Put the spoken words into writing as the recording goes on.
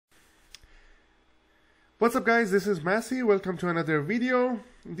What's up guys, this is Masi. Welcome to another video.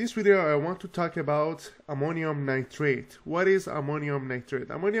 In this video I want to talk about ammonium nitrate. What is ammonium nitrate?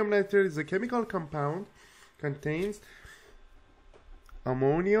 Ammonium nitrate is a chemical compound, contains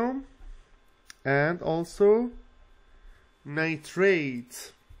ammonium and also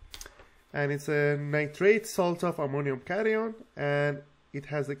nitrate, and it's a nitrate salt of ammonium cation, and it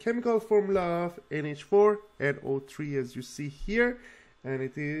has a chemical formula of NH4NO3 as you see here, and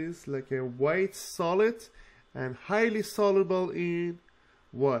it is like a white solid and highly soluble in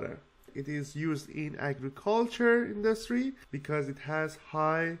water. It is used in agriculture industry because it has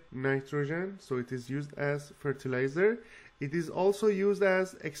high nitrogen, so it is used as fertilizer. It is also used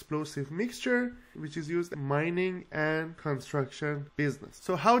as explosive mixture, which is used in mining and construction business.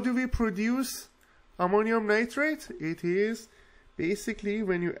 So how do we produce ammonium nitrate? It is basically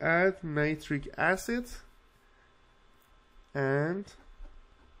when you add nitric acid and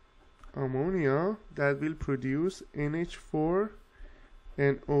ammonia, that will produce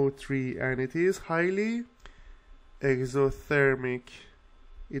NH4NO3, and it is highly exothermic.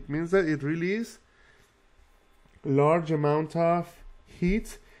 It means that it releases large amount of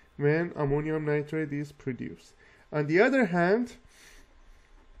heat when ammonium nitrate is produced. On the other hand,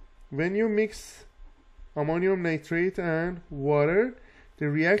 when you mix ammonium nitrate and water, the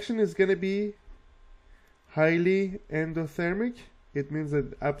reaction is going to be highly endothermic. It means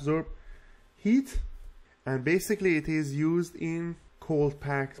that it absorbs heat, and basically it is used in cold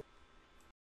packs.